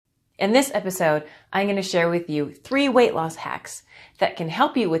In this episode, I'm going to share with you 3 weight loss hacks that can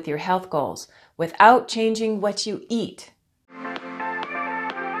help you with your health goals without changing what you eat.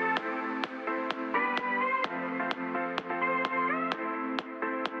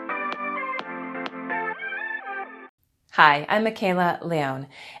 Hi, I'm Michaela Leone,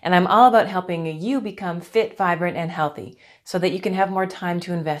 and I'm all about helping you become fit, vibrant, and healthy so that you can have more time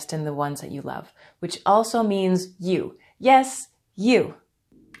to invest in the ones that you love, which also means you. Yes, you.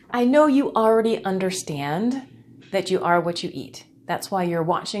 I know you already understand that you are what you eat. That's why you're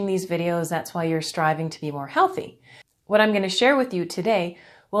watching these videos. That's why you're striving to be more healthy. What I'm going to share with you today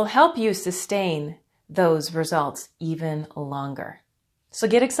will help you sustain those results even longer. So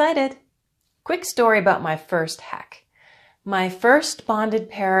get excited. Quick story about my first hack. My first bonded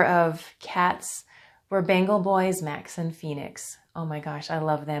pair of cats were Bengal boys, Max and Phoenix. Oh my gosh, I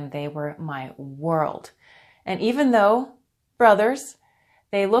love them. They were my world. And even though brothers,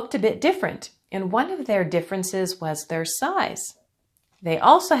 they looked a bit different, and one of their differences was their size. They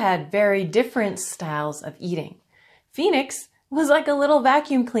also had very different styles of eating. Phoenix was like a little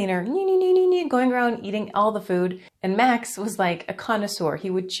vacuum cleaner, going around eating all the food, and Max was like a connoisseur. He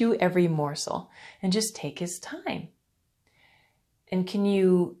would chew every morsel and just take his time. And can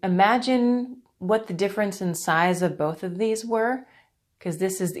you imagine what the difference in size of both of these were? Because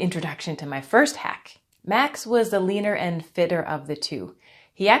this is the introduction to my first hack. Max was the leaner and fitter of the two.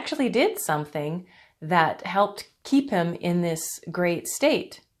 He actually did something that helped keep him in this great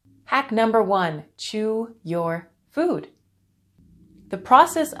state. Hack number 1, chew your food. The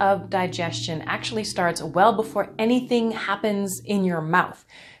process of digestion actually starts well before anything happens in your mouth.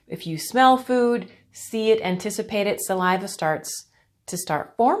 If you smell food, see it, anticipate it, saliva starts to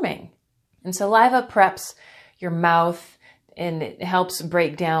start forming. And saliva preps your mouth and it helps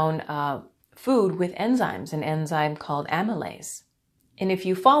break down food with enzymes, an enzyme called amylase. And if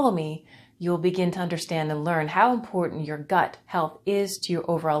you follow me, you'll begin to understand and learn how important your gut health is to your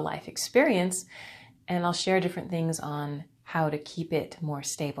overall life experience. And I'll share different things on how to keep it more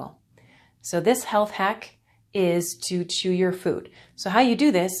stable. So this health hack is to chew your food. So how you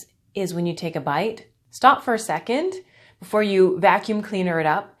do this is when you take a bite, stop for a second before you vacuum cleaner it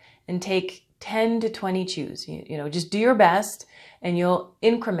up and take 10 to 20 chews. Just do your best and you'll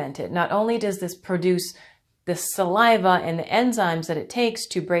increment it. Not only does this produce the saliva and the enzymes that it takes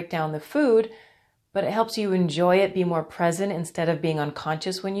to break down the food, but it helps you enjoy it, be more present instead of being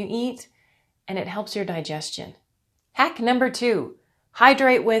unconscious when you eat, and it helps your digestion. Hack number 2,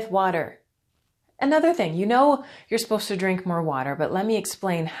 hydrate with water. Another thing, you're supposed to drink more water, but let me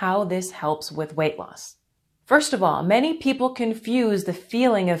explain how this helps with weight loss. First of all, many people confuse the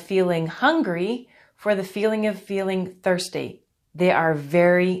feeling of feeling hungry for the feeling of feeling thirsty. They are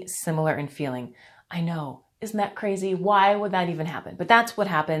very similar in feeling. I know, isn't that crazy? Why would that even happen? But that's what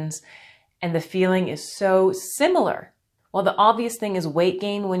happens, and the feeling is so similar. Well, the obvious thing is weight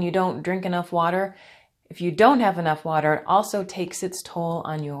gain when you don't drink enough water. If you don't have enough water, it also takes its toll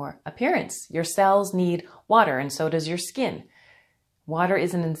on your appearance. Your cells need water, and so does your skin. Water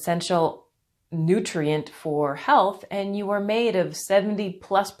is an essential nutrient for health, and you are made of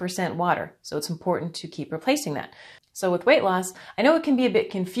 70+% water. So it's important to keep replacing that. So with weight loss, I know it can be a bit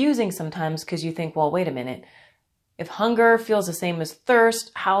confusing sometimes because you think, well, wait a minute. If hunger feels the same as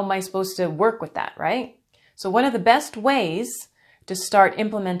thirst, how am I supposed to work with that, right? So one of the best ways to start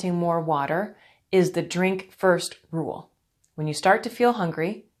implementing more water is the drink first rule. When you start to feel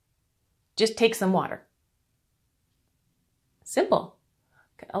hungry, just take some water. Simple.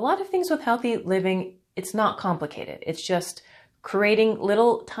 A lot of things with healthy living, it's not complicated. It's just creating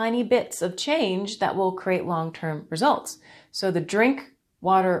little tiny bits of change that will create long-term results. So the drink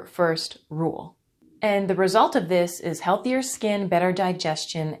water first rule. And the result of this is healthier skin, better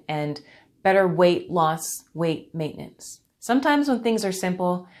digestion, and better weight loss, weight maintenance. Sometimes when things are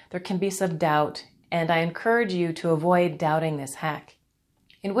simple, there can be some doubt, and I encourage you to avoid doubting this hack.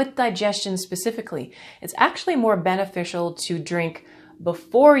 And with digestion specifically, it's actually more beneficial to drink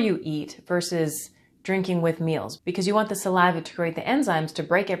before you eat versus drinking with meals, because you want the saliva to create the enzymes to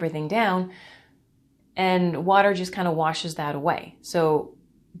break everything down, and water just kind of washes that away. So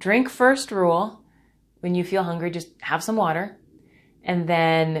drink first rule. When you feel hungry, just have some water. And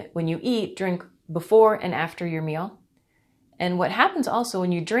then when you eat, drink before and after your meal. And what happens also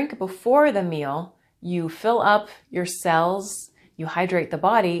when you drink before the meal, you fill up your cells, you hydrate the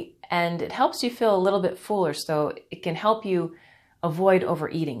body, and it helps you feel a little bit fuller, so it can help you avoid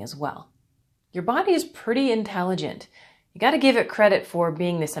overeating as well. Your body is pretty intelligent. You got to give it credit for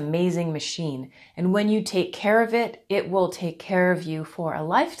being this amazing machine. And when you take care of it, it will take care of you for a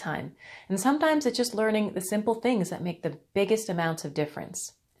lifetime. And sometimes it's just learning the simple things that make the biggest amounts of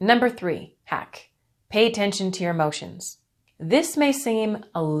difference. Number 3 hack: pay attention to your emotions. This may seem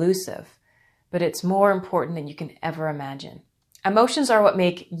elusive, but it's more important than you can ever imagine. Emotions are what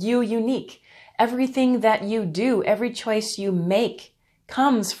make you unique. Everything that you do, every choice you make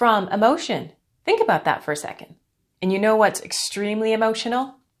comes from emotion. Think about that for a second. And you know what's extremely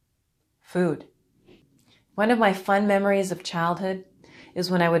emotional? Food. One of my fun memories of childhood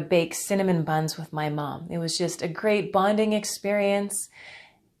is when I would bake cinnamon buns with my mom. It was just a great bonding experience,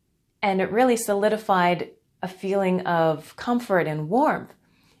 and it really solidified a feeling of comfort and warmth.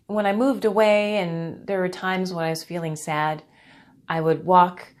 When I moved away and there were times when I was feeling sad, I would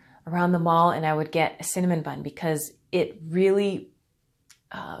walk around the mall and I would get a cinnamon bun because it really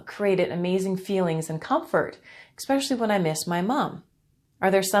created amazing feelings and comfort, especially when I missed my mom. Are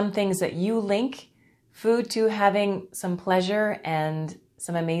there some things that you link food to having some pleasure and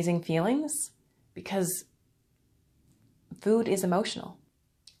some amazing feelings? Because food is emotional.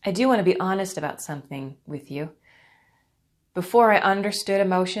 I do want to be honest about something with you. Before I understood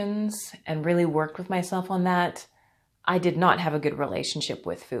emotions and really worked with myself on that, I did not have a good relationship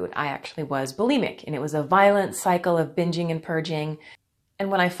with food. I actually was bulimic, and it was a violent cycle of binging and purging.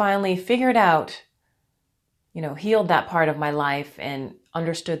 And when I finally figured out, healed that part of my life and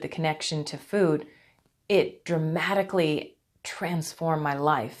understood the connection to food, it dramatically transformed my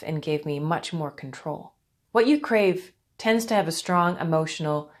life and gave me much more control. What you crave tends to have a strong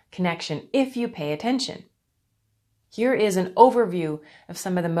emotional connection if you pay attention. Here is an overview of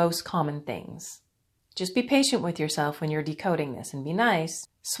some of the most common things. Just be patient with yourself when you're decoding this and be nice.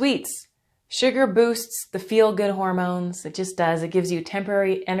 Sweets. Sugar boosts the feel-good hormones. It just does. It gives you a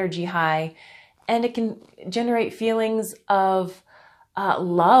temporary energy high, and it can generate feelings of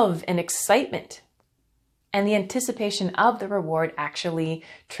love and excitement. And the anticipation of the reward actually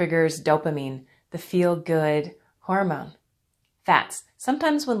triggers dopamine, the feel-good hormone. Fats.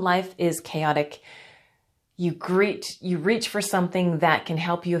 Sometimes when life is chaotic, you reach for something that can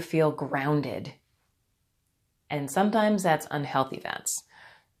help you feel grounded. And sometimes that's unhealthy fats.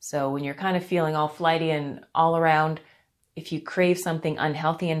 So when you're kind of feeling all flighty and all around, if you crave something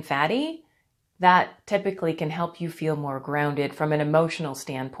unhealthy and fatty, that typically can help you feel more grounded from an emotional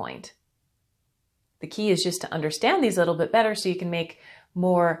standpoint. The key is just to understand these a little bit better so you can make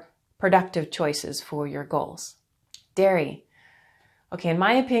more productive choices for your goals. Dairy. Okay, in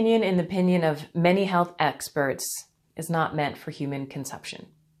my opinion, in the opinion of many health experts, is not meant for human consumption.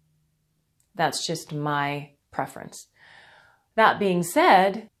 That's just my preference. That being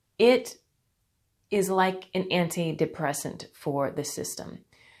said, it is like an antidepressant for the system.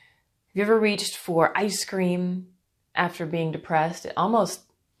 Have you ever reached for ice cream after being depressed? It almost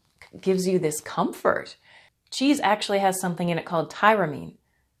gives you this comfort. Cheese actually has something in it called tyramine.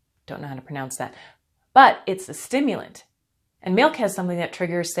 Don't know how to pronounce that, but it's a stimulant. And milk has something that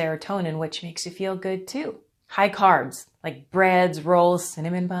triggers serotonin, which makes you feel good too. High carbs, like breads, rolls,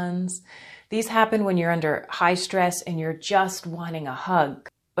 cinnamon buns. These happen when you're under high stress and you're just wanting a hug.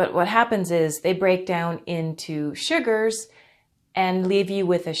 But what happens is they break down into sugars and leave you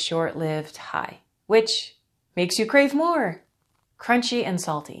with a short-lived high, which makes you crave more. Crunchy and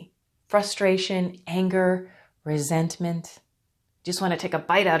salty. Frustration, anger, resentment. Just want to take a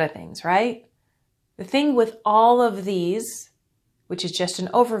bite out of things, right? The thing with all of these, which is just an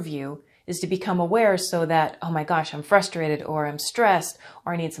overview, is to become aware so that, oh my gosh, I'm frustrated or I'm stressed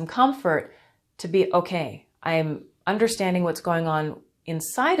or I need some comfort, to be okay. I'm understanding what's going on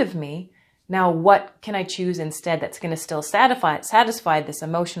inside of me. Now, what can I choose instead that's going to still satisfy this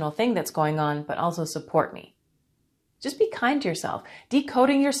emotional thing that's going on, but also support me? Just be kind to yourself.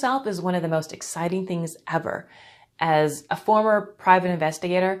 Decoding yourself is one of the most exciting things ever. As a former private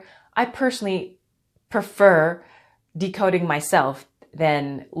investigator, I personally prefer decoding myself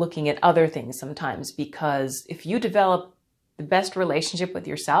than looking at other things sometimes, because if you develop the best relationship with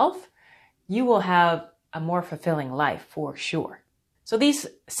yourself, you will have a more fulfilling life for sure. So these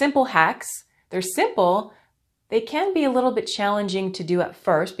simple hacks, they're simple. They can be a little bit challenging to do at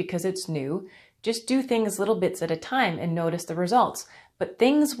first because it's new. Just do things little bits at a time and notice the results. But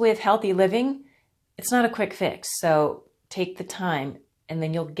things with healthy living, it's not a quick fix. So take the time and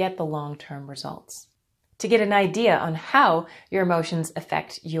then you'll get the long-term results. To get an idea on how your emotions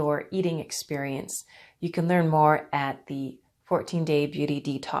affect your eating experience, you can learn more at the 14-Day Beauty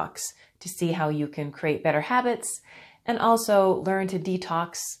Detox to see how you can create better habits and also learn to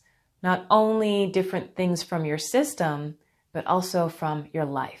detox not only different things from your system, but also from your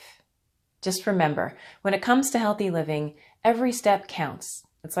life. Just remember, when it comes to healthy living, every step counts.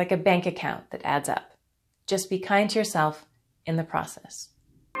 It's like a bank account that adds up. Just be kind to yourself in the process.